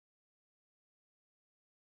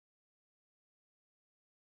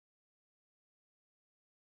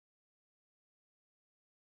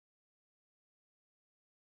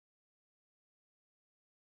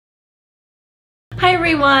Hi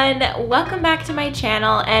everyone, welcome back to my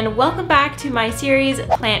channel and welcome back to my series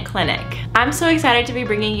Plant Clinic. I'm so excited to be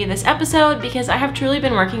bringing you this episode because I have truly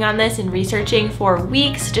been working on this and researching for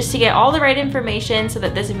weeks just to get all the right information so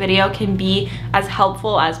that this video can be as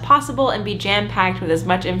helpful as possible and be jam-packed with as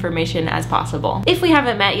much information as possible. If we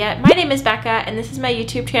haven't met yet, my name is Becca and this is my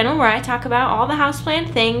YouTube channel where I talk about all the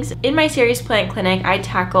houseplant things. In my series Plant Clinic, I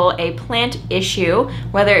tackle a plant issue,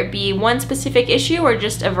 whether it be one specific issue or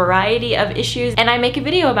just a variety of issues, and I make a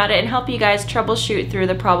video about it and help you guys troubleshoot through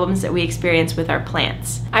the problems that we experience with our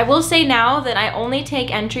plants. I will say now that I only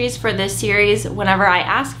take entries for this series whenever I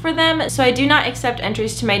ask for them, so I do not accept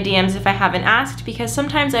entries to my DMs if I haven't asked, because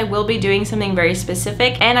sometimes I will be doing something very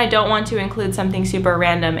specific and I don't want to include something super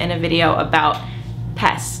random in a video about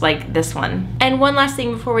pests like this one. And one last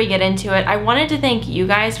thing before we get into it, I wanted to thank you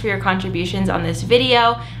guys for your contributions on this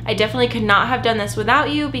video. I definitely could not have done this without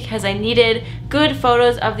you because I needed good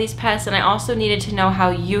photos of these pests and I also needed to know how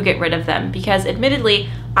you get rid of them, because admittedly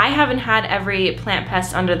I haven't had every plant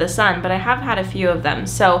pest under the sun, but I have had a few of them.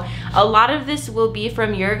 So a lot of this will be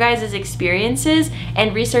from your guys' experiences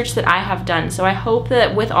and research that I have done. So I hope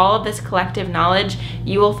that with all of this collective knowledge,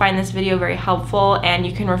 you will find this video very helpful and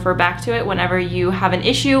you can refer back to it whenever you have an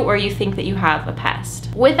issue or you think that you have a pest.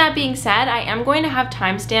 With that being said, I am going to have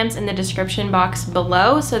timestamps in the description box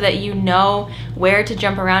below so that you know where to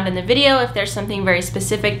jump around in the video if there's something very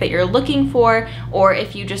specific that you're looking for, or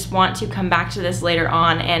if you just want to come back to this later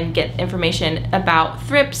on and get information about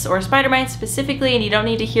thrips or spider mites specifically and you don't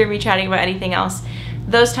need to hear me chatting about anything else.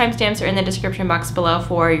 Those timestamps are in the description box below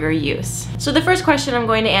for your use. So the first question I'm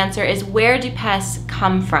going to answer is, where do pests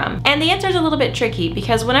come from? And the answer is a little bit tricky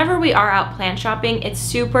because whenever we are out plant shopping, it's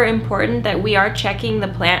super important that we are checking the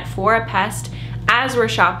plant for a pest as we're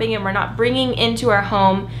shopping and we're not bringing into our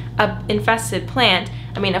home an infested plant.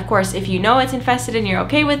 I mean, of course, if you know it's infested and you're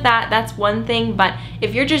okay with that, that's one thing, but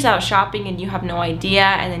if you're just out shopping and you have no idea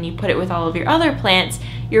and then you put it with all of your other plants,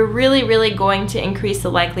 you're really going to increase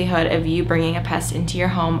the likelihood of you bringing a pest into your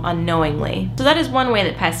home unknowingly. So that is one way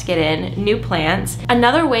that pests get in, new plants.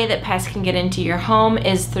 Another way that pests can get into your home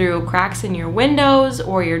is through cracks in your windows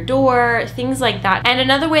or your door, things like that. And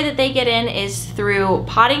another way that they get in is through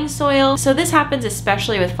potting soil. So this happens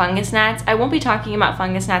especially with fungus gnats. I won't be talking about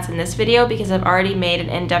fungus gnats in this video because I've already made an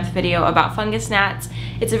in-depth video about fungus gnats.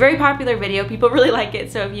 It's a very popular video, people really like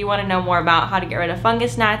it, so if you want to know more about how to get rid of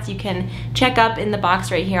fungus gnats, you can check up in the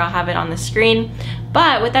box right here, I'll have it on the screen.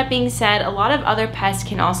 But with that being said, a lot of other pests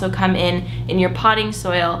can also come in your potting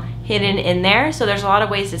soil hidden in there. So there's a lot of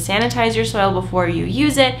ways to sanitize your soil before you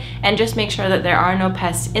use it and just make sure that there are no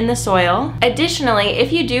pests in the soil. Additionally,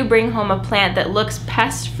 if you do bring home a plant that looks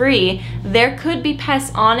pest-free, there could be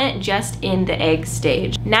pests on it just in the egg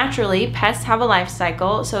stage. Naturally, pests have a life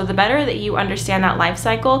cycle, so the better that you understand that life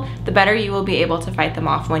cycle, the better you will be able to fight them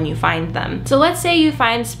off when you find them. So let's say you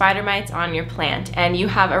find spider mites on your plant and you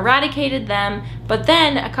have eradicated them, but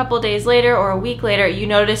then a couple days later or a week later, you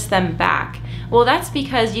notice them back. Well, that's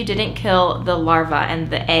because you didn't kill the larva and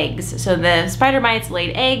the eggs. So the spider mites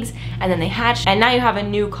laid eggs and then they hatched, and now you have a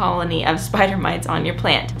new colony of spider mites on your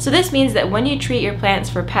plant. So this means that when you treat your plants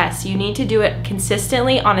for pests, you need to do it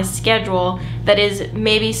consistently on a schedule that is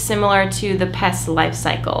maybe similar to the pest life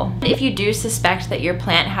cycle. If you do suspect that your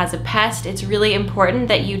plant has a pest, it's really important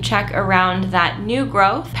that you check around that new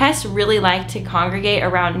growth. Pests really like to congregate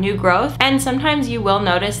around new growth, and sometimes you will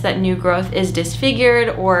notice that new growth is disfigured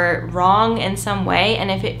or wrong in some way, and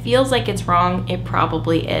if it feels like it's wrong, it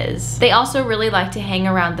probably is. They also really like to hang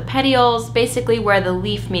around the petioles, basically where the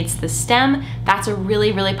leaf meets the stem. That's a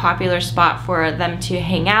really popular spot for them to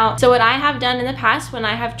hang out. So what I have done in the past when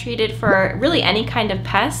I have treated for really any kind of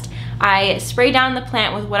pest, I spray down the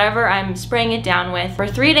plant with whatever I'm spraying it down with for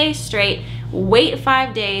 3 days straight, wait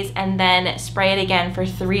 5 days, and then spray it again for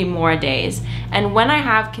 3 more days. And when I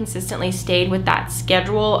have consistently stayed with that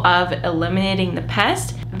schedule of eliminating the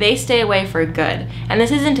pest, they stay away for good. And this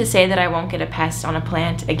isn't to say that I won't get a pest on a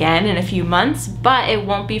plant again in a few months, but it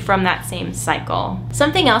won't be from that same cycle.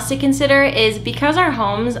 Something else to consider is because our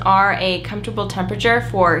homes are a comfortable temperature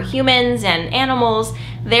for humans and animals,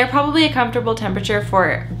 they're probably a comfortable temperature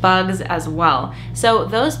for bugs as well. So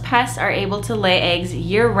those pests are able to lay eggs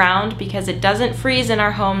year-round because it doesn't freeze in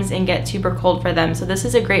our homes and get super cold for them. So this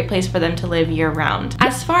is a great place for them to live year-round.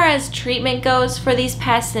 As far as treatment goes for these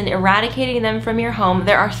pests and eradicating them from your home,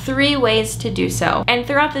 there are 3 ways to do so. And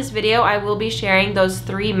throughout this video, I will be sharing those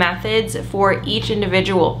 3 methods for each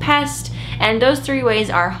individual pest. And those 3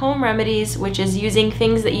 ways are home remedies, which is using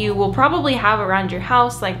things that you will probably have around your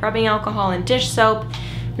house, like rubbing alcohol and dish soap.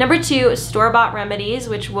 Number 2, store-bought remedies,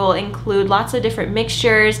 which will include lots of different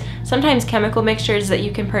mixtures, sometimes chemical mixtures that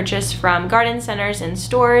you can purchase from garden centers and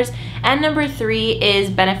stores. And number 3 is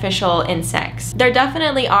beneficial insects. There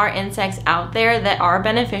definitely are insects out there that are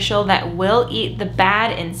beneficial that will eat the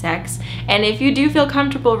bad insects, and if you do feel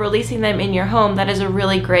comfortable releasing them in your home, that is a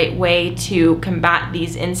really great way to combat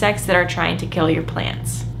these insects that are trying to kill your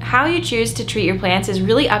plants. How you choose to treat your plants is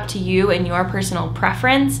really up to you and your personal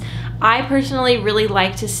preference. I personally really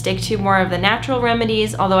like to stick to more of the natural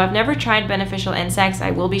remedies. Although I've never tried beneficial insects, I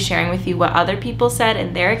will be sharing with you what other people said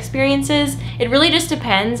and their experiences. It really just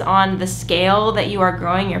depends on the scale that you are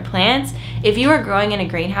growing your plants. If you are growing in a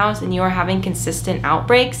greenhouse and you are having consistent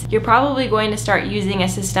outbreaks, you're probably going to start using a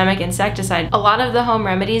systemic insecticide. A lot of the home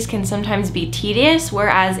remedies can sometimes be tedious,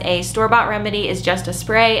 whereas a store-bought remedy is just a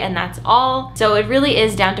spray and that's all. So it really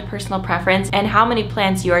is down to personal preference and how many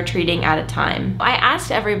plants you are treating at a time. I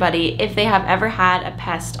asked everybody if they have ever had a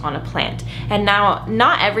pest on a plant. And now,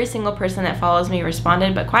 not every single person that follows me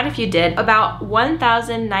responded, but quite a few did. About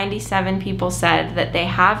 1,097 people said that they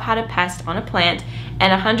have had a pest on a plant, and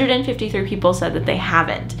 153 people said that they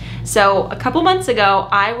haven't. So a couple months ago,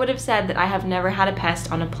 I would have said that I have never had a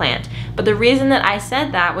pest on a plant. But the reason that I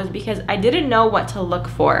said that was because I didn't know what to look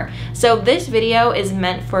for. So this video is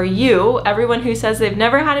meant for you, everyone who says they've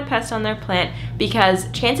never had a pest on their plant, because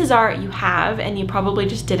chances are you have and you probably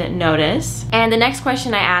just didn't notice. And the next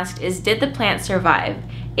question I asked is, did the plant survive?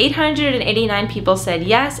 889 people said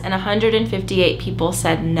yes, and 158 people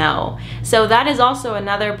said no. So that is also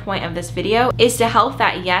another point of this video, is to help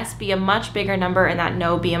that yes be a much bigger number and that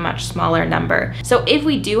no be a much smaller number. So if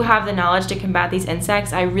we do have the knowledge to combat these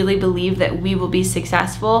insects, I really believe that we will be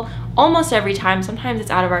successful almost every time. Sometimes it's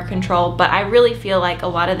out of our control, but I really feel like a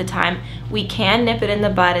lot of the time we can nip it in the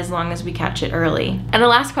bud as long as we catch it early. And the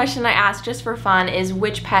last question I asked just for fun is,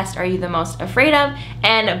 which pest are you the most afraid of?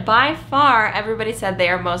 And by far, everybody said they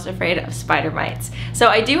are most afraid of spider mites. So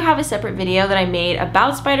I do have a separate video that I made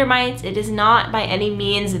about spider mites. It is not by any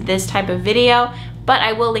means this type of video, but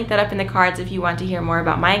I will link that up in the cards if you want to hear more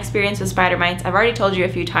about my experience with spider mites. I've already told you a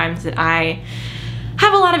few times that I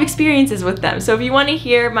have a lot of experiences with them. So if you want to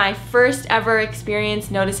hear my first ever experience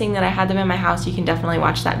noticing that I had them in my house, you can definitely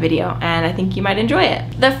watch that video, and I think you might enjoy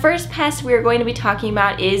it. The first pest we're going to be talking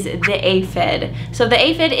about is the aphid. So the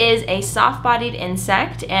aphid is a soft-bodied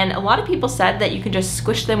insect, and a lot of people said that you can just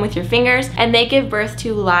squish them with your fingers and they give birth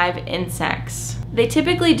to live insects. They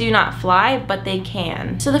typically do not fly, but they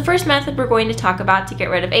can. So the first method we're going to talk about to get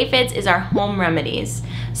rid of aphids is our home remedies.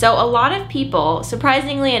 So a lot of people,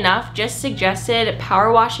 surprisingly enough, just suggested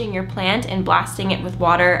power washing your plant and blasting it with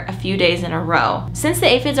water a few days in a row. Since the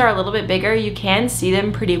aphids are a little bit bigger, you can see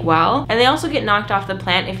them pretty well, and they also get knocked off the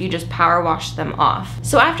plant if you just power wash them off.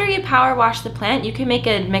 So after you power wash the plant, you can make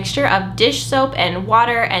a mixture of dish soap and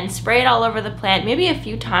water and spray it all over the plant, maybe a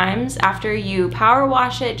few times after you power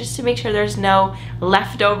wash it, just to make sure there's no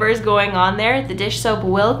leftovers going on there. The dish soap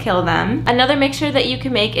will kill them. Another mixture that you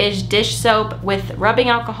can make is dish soap with rubbing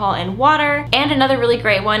alcohol and water, and another really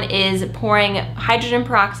great one is pouring hydrogen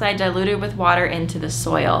peroxide diluted with water into the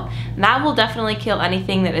soil. That will definitely kill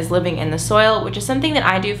anything that is living in the soil, which is something that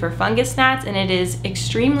I do for fungus gnats, and it is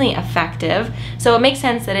extremely effective. So it makes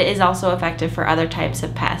sense that it is also effective for other types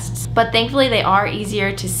of pests. But thankfully they are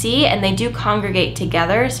easier to see and they do congregate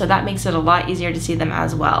together, so that makes it a lot easier to see them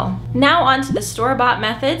as well. Now on to the store-bought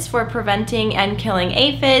methods for preventing and killing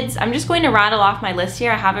aphids. I'm just going to rattle off my list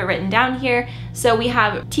here. I have it written down here. So we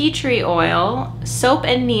have tea tree oil, soap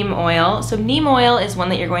and neem oil. So neem oil is one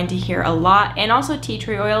that you're going to hear a lot, and also tea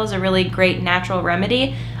tree oil is a really great natural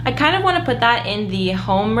remedy. I kind of want to put that in the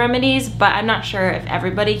home remedies, but I'm not sure if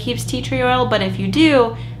everybody keeps tea tree oil, but if you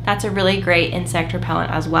do, that's a really great insect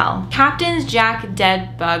repellent as well. Captain's Jack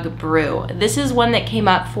Dead Bug Brew. This is one that came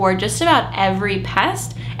up for just about every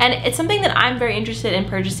pest, and it's something that I'm very interested in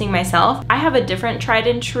purchasing myself. I have a different tried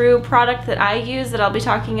and true product that I use that I'll be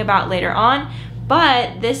talking about later on,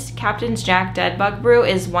 but this Captain's Jack Dead Bug Brew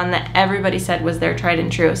is one that everybody said was their tried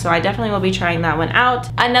and true, so I definitely will be trying that one out.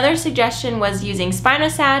 Another suggestion was using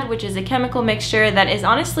spinosad, which is a chemical mixture that is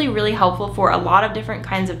honestly really helpful for a lot of different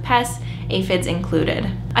kinds of pests, aphids included.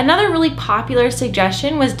 Another really popular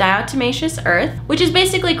suggestion was diatomaceous earth, which is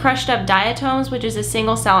basically crushed up diatoms, which is a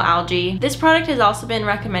single cell algae. This product has also been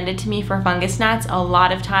recommended to me for fungus gnats a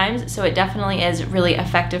lot of times, so it definitely is really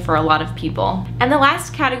effective for a lot of people. And the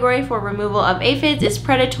last category for removal of aphids is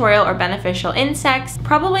predatorial or beneficial insects.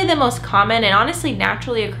 Probably the most common and honestly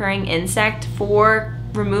naturally occurring insect for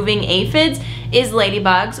removing aphids is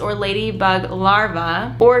ladybugs or ladybug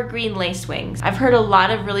larvae or green lacewings. I've heard a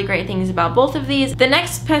lot of really great things about both of these. The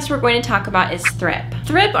next pest we're going to talk about is thrip.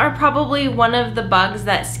 Thrip are probably one of the bugs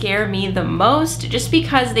that scare me the most, just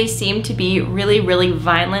because they seem to be really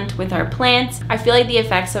violent with our plants. I feel like the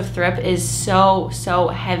effects of thrip is so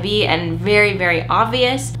heavy and very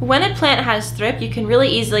obvious. When a plant has thrip, you can really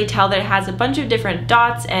easily tell that it has a bunch of different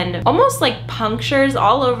dots and almost like punctures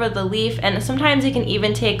all over the leaf, and sometimes it can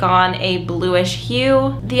even take on a bluish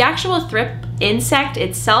hue. The actual thrip insect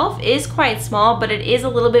itself is quite small, but it is a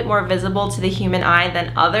little bit more visible to the human eye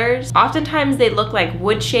than others. Oftentimes they look like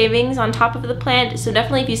wood shavings on top of the plant, so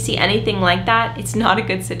definitely if you see anything like that, it's not a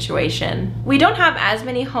good situation. We don't have as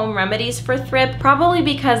many home remedies for thrip, probably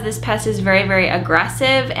because this pest is very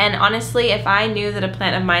aggressive, and honestly, if I knew that a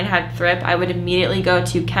plant of mine had thrip, I would immediately go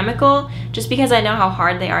to chemical, just because I know how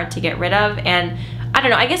hard they are to get rid of. And I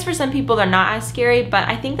don't know, I guess for some people they're not as scary, but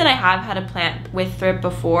I think that I have had a plant with thrip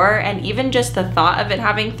before, and even just the thought of it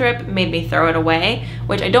having thrip made me throw it away,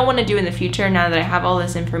 which I don't want to do in the future now that I have all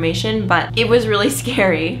this information, but it was really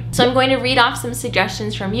scary. So I'm going to read off some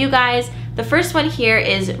suggestions from you guys. The first one here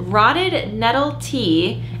is rotted nettle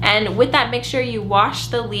tea, and with that mixture you wash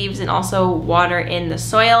the leaves and also water in the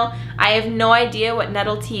soil. I have no idea what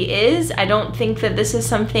nettle tea is. I don't think that this is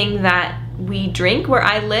something that we drink where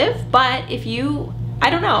I live, but if you, I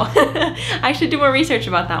don't know. I should do more research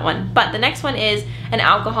about that one. But the next one is an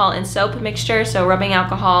alcohol and soap mixture. So rubbing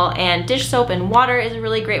alcohol and dish soap and water is a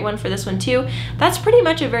really great one for this one too. That's pretty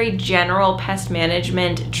much a very general pest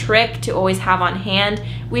management trick to always have on hand.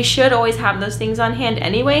 We should always have those things on hand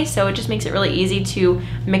anyway, so it just makes it really easy to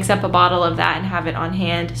mix up a bottle of that and have it on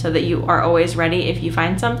hand so that you are always ready if you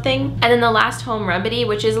find something. And then the last home remedy,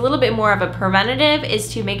 which is a little bit more of a preventative, is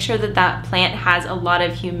to make sure that that plant has a lot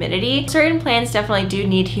of humidity. Certain plants definitely do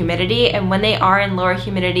need humidity, and when they are in lower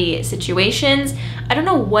humidity situations, I don't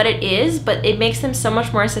know what it is, but it makes them so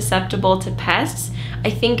much more susceptible to pests.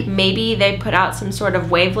 I think maybe they put out some sort of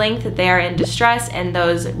wavelength that they are in distress, and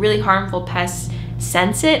those really harmful pests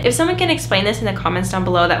sense it. If someone can explain this in the comments down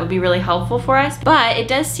below, that would be really helpful for us. But it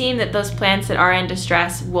does seem that those plants that are in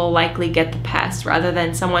distress will likely get the pest rather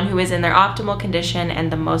than someone who is in their optimal condition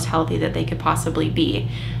and the most healthy that they could possibly be.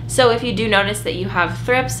 So if you do notice that you have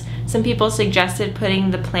thrips, some people suggested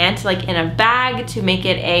putting the plant like in a bag to make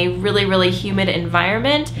it a really humid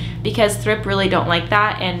environment, because thrip really don't like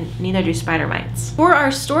that, and neither do spider mites. For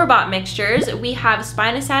our store-bought mixtures, we have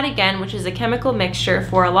spinosad again, which is a chemical mixture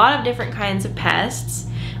for a lot of different kinds of pests.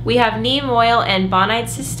 We have neem oil and bonide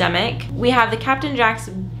systemic. We have the Captain Jack's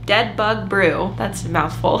Dead Bug Brew. That's a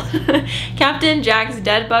mouthful. Captain Jack's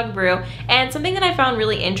Dead Bug Brew. And something that I found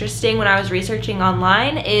really interesting when I was researching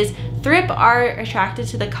online is thrip are attracted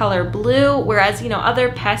to the color blue, whereas, you know,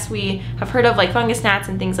 other pests we have heard of like fungus gnats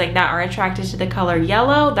and things like that are attracted to the color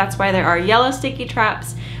yellow. That's why there are yellow sticky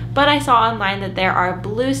traps. But I saw online that there are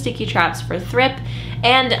blue sticky traps for thrip,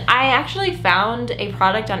 and I actually found a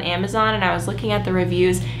product on Amazon and I was looking at the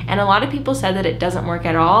reviews, and a lot of people said that it doesn't work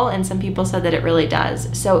at all, and some people said that it really does.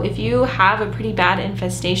 So if you have a pretty bad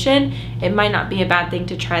infestation, it might not be a bad thing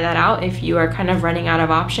to try that out if you are kind of running out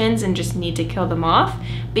of options and just need to kill them off,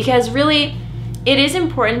 because really it is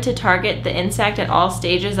important to target the insect at all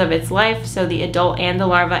stages of its life, so the adult and the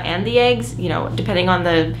larva and the eggs, you know, depending on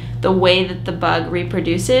the way that the bug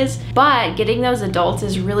reproduces. But getting those adults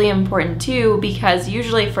is really important too, because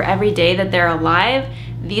usually for every day that they're alive,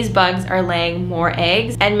 these bugs are laying more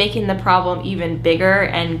eggs and making the problem even bigger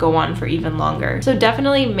and go on for even longer. So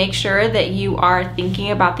definitely make sure that you are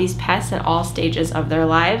thinking about these pests at all stages of their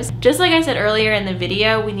lives. Just like I said earlier in the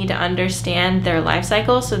video, we need to understand their life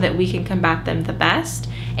cycle so that we can combat them the best.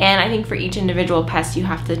 And I think for each individual pest, you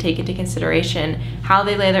have to take into consideration how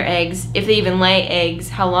they lay their eggs, if they even lay eggs,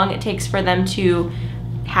 how long it takes for them to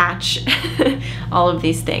hatch, all of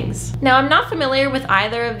these things. Now, I'm not familiar with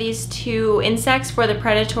either of these two insects for the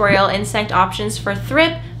predatorial insect options for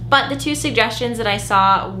thrip, but the two suggestions that I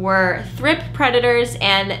saw were thrip predators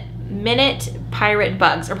and minute pirate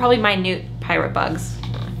bugs, or probably minute pirate bugs.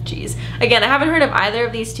 Jeez. Again, I haven't heard of either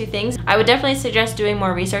of these two things. I would definitely suggest doing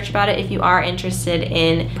more research about it if you are interested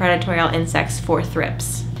in predatorial insects for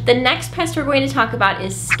thrips. The next pest we're going to talk about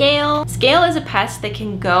is scale. Scale is a pest that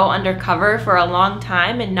can go undercover for a long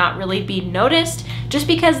time and not really be noticed, just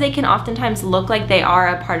because they can oftentimes look like they are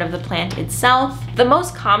a part of the plant itself. The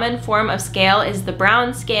most common form of scale is the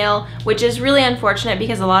brown scale, which is really unfortunate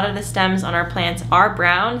because a lot of the stems on our plants are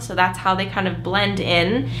brown, so that's how they kind of blend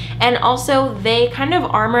in. And also they kind of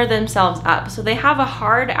armor themselves up. So they have a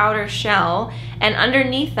hard outer shell, and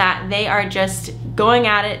underneath that they are just going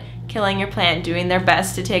at it, killing your plant, doing their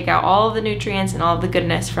best to take out all of the nutrients and all of the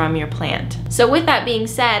goodness from your plant. So with that being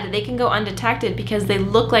said, they can go undetected because they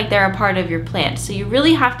look like they're a part of your plant. So you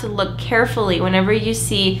really have to look carefully whenever you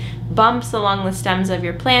see bumps along the stems of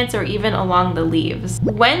your plants or even along the leaves.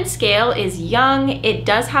 When scale is young, it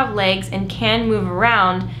does have legs and can move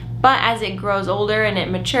around, but as it grows older and it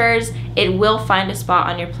matures, it will find a spot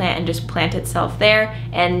on your plant and just plant itself there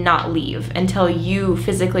and not leave until you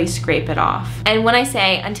physically scrape it off. And when I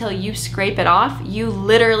say until you scrape it off, you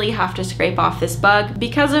literally have to scrape off this bug.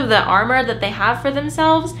 Because of the armor that they have for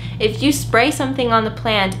themselves, if you spray something on the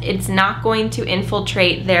plant, it's not going to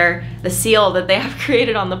infiltrate the seal that they have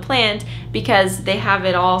created on the plant because they have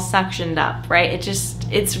it all suctioned up, right?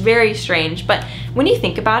 It's very strange. But when you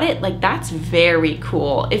think about it, like, that's very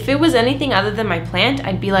cool. If it was anything other than my plant,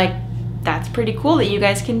 I'd be like, that's pretty cool that you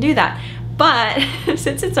guys can do that. But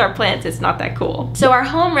since it's our plants, it's not that cool. So our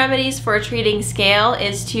home remedies for treating scale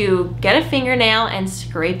is to get a fingernail and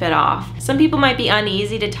scrape it off. Some people might be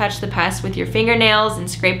uneasy to touch the pest with your fingernails and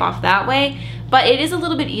scrape off that way, but it is a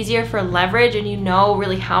little bit easier for leverage, and you know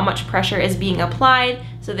really how much pressure is being applied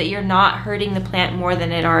so that you're not hurting the plant more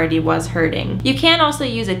than it already was hurting. You can also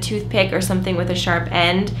use a toothpick or something with a sharp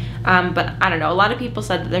end, but I don't know, a lot of people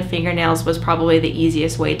said that their fingernails was probably the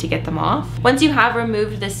easiest way to get them off. Once you have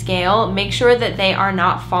removed the scale, make sure that they are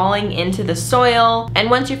not falling into the soil, and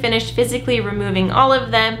once you're finished physically removing all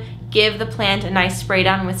of them, give the plant a nice spray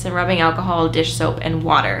down with some rubbing alcohol, dish soap, and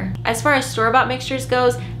water. As far as store-bought mixtures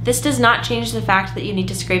goes, this does not change the fact that you need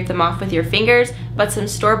to scrape them off with your fingers, but some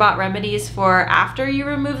store-bought remedies for after you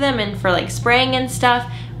remove them and for like spraying and stuff,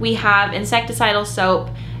 we have insecticidal soap,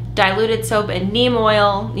 diluted soap, and neem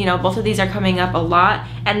oil. You know, both of these are coming up a lot,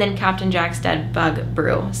 and then Captain Jack's Dead Bug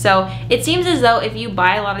Brew. So it seems as though if you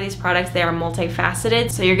buy a lot of these products, they are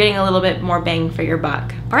multifaceted, so you're getting a little bit more bang for your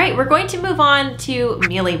buck. All right, we're going to move on to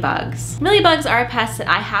mealybugs. Mealybugs are a pest that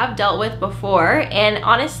I have dealt with before, and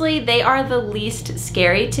honestly, they are the least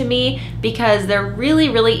scary to me because they're really,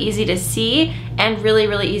 really easy to see and really,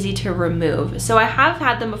 really easy to remove. So I have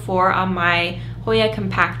had them before on my Hoya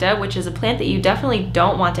compacta, which is a plant that you definitely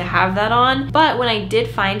don't want to have that on. But when I did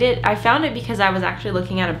find it, I found it because I was actually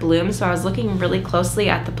looking at a bloom, so I was looking really closely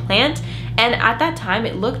at the plant, and at that time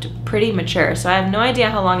it looked pretty mature. So I have no idea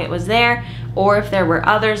how long it was there or if there were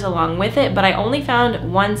others along with it, but I only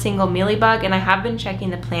found one single mealybug, and I have been checking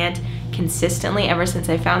the plant consistently ever since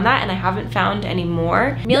I found that, and I haven't found any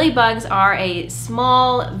more. Mealybugs are a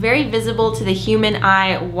small, very visible to the human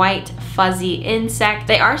eye, white fuzzy insect.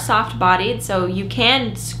 They are soft bodied, so you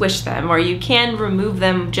can squish them or you can remove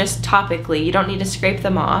them just topically. You don't need to scrape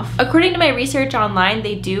them off. According to my research online,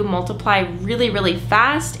 they do multiply really, really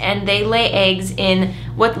fast, and they lay eggs in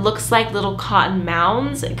what looks like little cotton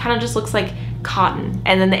mounds. It kind of just looks like cotton,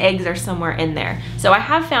 and then the eggs are somewhere in there. So I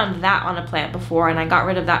have found that on a plant before, and I got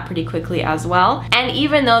rid of that pretty quickly as well. And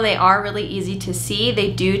even though they are really easy to see,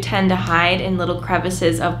 they do tend to hide in little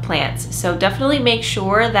crevices of plants. So definitely make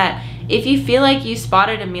sure that if you feel like you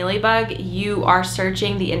spotted a mealybug, you are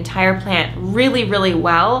searching the entire plant really, really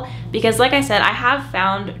well, because like I said, I have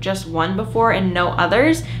found just one before and no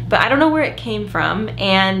others, but I don't know where it came from,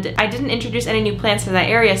 and I didn't introduce any new plants to that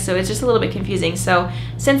area, so it's just a little bit confusing. So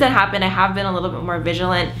since that happened, I have been a little bit more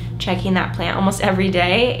vigilant, checking that plant almost every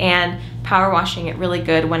day and power washing it really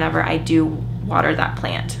good whenever I do water that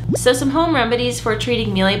plant. So some home remedies for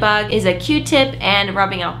treating mealybug is a Q-tip and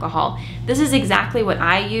rubbing alcohol. This is exactly what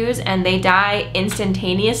I use, and they die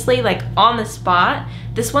instantaneously, like on the spot.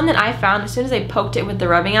 This one that I found, as soon as I poked it with the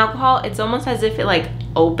rubbing alcohol, it's almost as if it like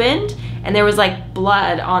opened and there was like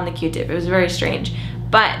blood on the Q-tip. It was very strange.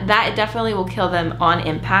 But that definitely will kill them on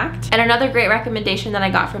impact. And another great recommendation that I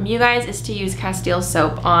got from you guys is to use Castile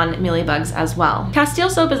soap on mealybugs as well. Castile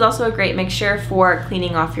soap is also a great mixture for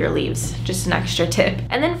cleaning off your leaves, just an extra tip.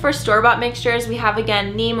 And then for store-bought mixtures, we have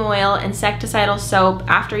again neem oil, insecticidal soap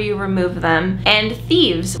after you remove them, and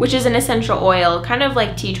thieves, which is an essential oil, kind of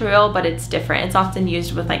like tea tree oil, but it's different. It's often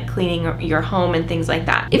used with like cleaning your home and things like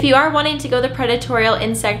that. If you are wanting to go the predatorial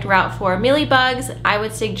insect route for mealybugs, I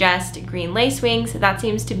would suggest green lacewings. That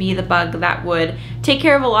seems to be the bug that would take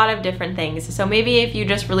care of a lot of different things. So maybe if you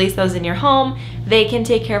just release those in your home, they can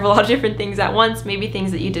take care of a lot of different things at once, maybe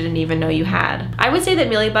things that you didn't even know you had. I would say that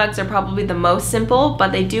mealybugs are probably the most simple,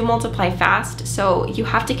 but they do multiply fast, so you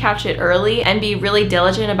have to catch it early and be really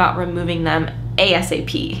diligent about removing them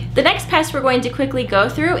ASAP. The next pest we're going to quickly go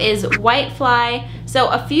through is whitefly. So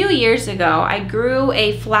a few years ago, I grew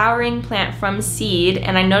a flowering plant from seed,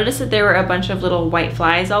 and I noticed that there were a bunch of little white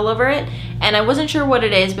flies all over it, and I wasn't sure what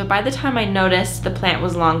it is, but by the time I noticed, the plant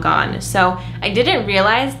was long gone. So I didn't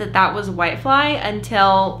realize that that was whitefly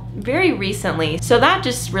until very recently. So that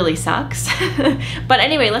just really sucks. But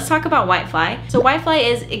anyway, let's talk about whitefly. So whitefly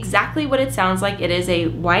is exactly what it sounds like. It is a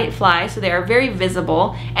white fly, so they are very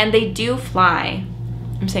visible, and they do fly.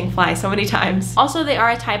 I'm saying fly so many times. Also, they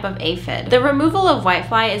are a type of aphid. The removal of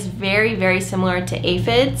whitefly is very, very similar to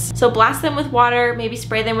aphids. So blast them with water, maybe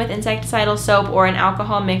spray them with insecticidal soap or an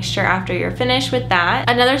alcohol mixture after you're finished with that.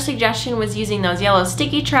 Another suggestion was using those yellow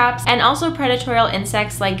sticky traps, and also predatorial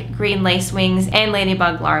insects like green lacewings and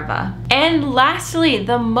ladybug larvae. And lastly,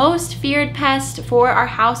 the most feared pest for our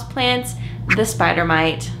houseplants, the spider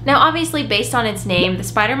mite. Now obviously, based on its name, the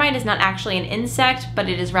spider mite is not actually an insect, but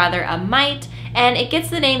it is rather a mite, and it gets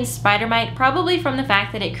the name spider mite probably from the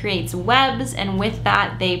fact that it creates webs, and with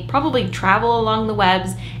that they probably travel along the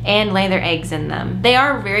webs and lay their eggs in them. They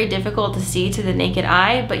are very difficult to see to the naked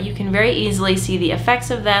eye, but you can very easily see the effects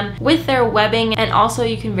of them with their webbing, and also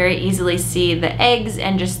you can very easily see the eggs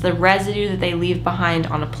and just the residue that they leave behind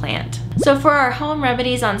on a plant. So for our home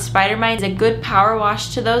remedies on spider mites, a good power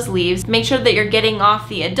wash to those leaves. Make sure that you're getting off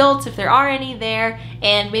the adults if there are any there,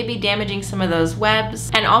 and maybe damaging some of those webs,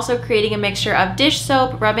 and also creating a mixture of dish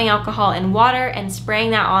soap, rubbing alcohol in water, and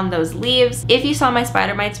spraying that on those leaves. If you saw my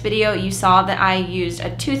spider mites video, you saw that I used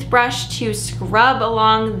a toothbrush to scrub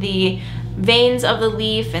along the veins of the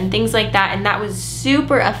leaf and things like that, and that was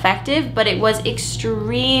super effective, but it was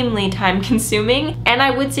extremely time consuming. And I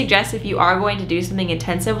would suggest, if you are going to do something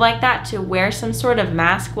intensive like that, to wear some sort of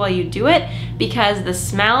mask while you do it, because the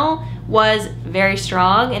smell was very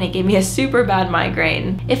strong and it gave me a super bad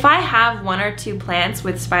migraine. If I have 1 or 2 plants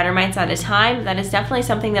with spider mites at a time, that is definitely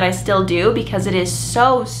something that I still do because it is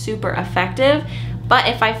so super effective. But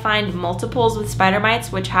if I find multiples with spider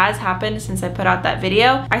mites, which has happened since I put out that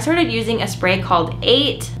video, I started using a spray called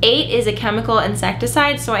 8. 8 is a chemical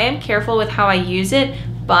insecticide, so I am careful with how I use it,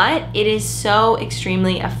 but it is so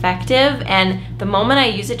extremely effective, and the moment I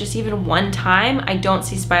use it just even one time, I don't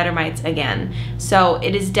see spider mites again. So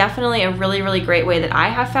it is definitely a really, really great way that I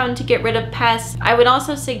have found to get rid of pests. I would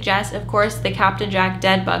also suggest, of course, the Captain Jack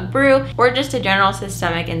Dead Bug Brew, or just a general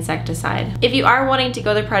systemic insecticide. If you are wanting to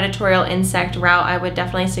go the predatorial insect route, I would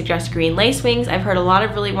definitely suggest green lacewings. I've heard a lot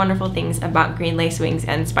of really wonderful things about green lacewings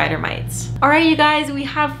and spider mites. All right, you guys, we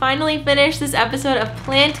have finally finished this episode of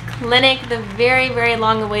Plant Clinic, the very, very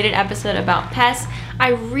long-awaited episode about pests. I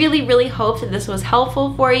really, really hope that this was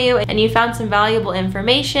helpful for you and you found some valuable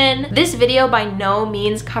information. This video by no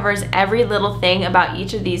means covers every little thing about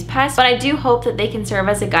each of these pests, but I do hope that they can serve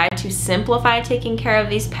as a guide to simplify taking care of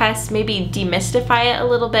these pests, maybe demystify it a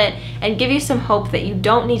little bit, and give you some hope that you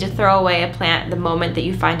don't need to throw away a plant the moment that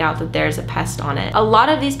you find out that there's a pest on it. A lot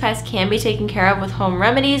of these pests can be taken care of with home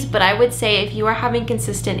remedies, but I would say if you are having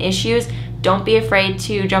consistent issues, don't be afraid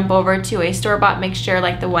to jump over to a store-bought mixture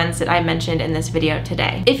like the ones that I mentioned in this video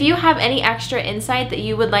today. If you have any extra insight that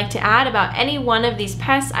you would like to add about any one of these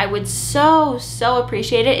pests, I would so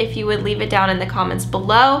appreciate it if you would leave it down in the comments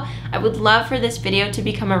below. I would love for this video to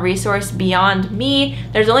become a resource beyond me.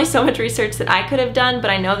 There's only so much research that I could have done, but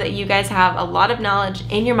I know that you guys have a lot of knowledge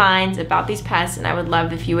in your minds about these pests, and I would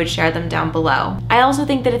love if you would share them down below. I also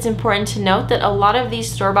think that it's important to note that a lot of these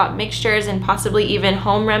store-bought mixtures and possibly even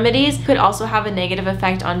home remedies could also have a negative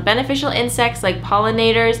effect on beneficial insects like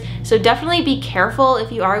pollinators, so definitely be careful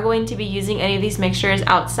if you are going to be using any of these mixtures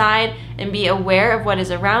outside, and be aware of what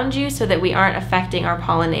is around you so that we aren't affecting our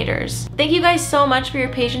pollinators. Thank you guys so much for your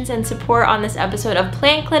patience and support on this episode of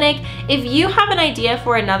Plant Clinic. If you have an idea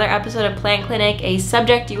for another episode of Plant Clinic, a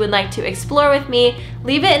subject you would like to explore with me,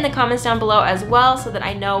 leave it in the comments down below as well so that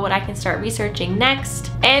I know what I can start researching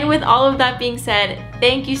next. And with all of that being said,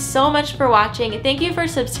 thank you so much for watching. Thank you for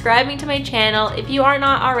subscribing to my channel. If you are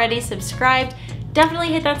not already subscribed, definitely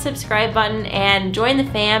hit that subscribe button and join the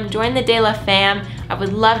fam, join the De La fam. I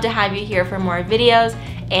would love to have you here for more videos,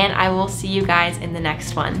 and I will see you guys in the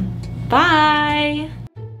next one. Bye!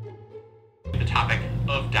 The topic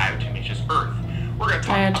of diatomaceous earth. We're going to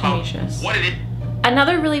talk about what it is.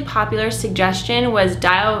 Another really popular suggestion was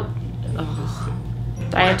diatomaceous earth.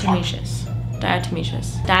 Diatomaceous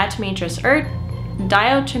earth.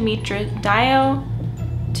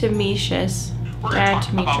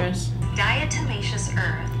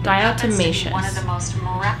 Diatomaceous. One of the most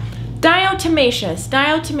Diatomaceous.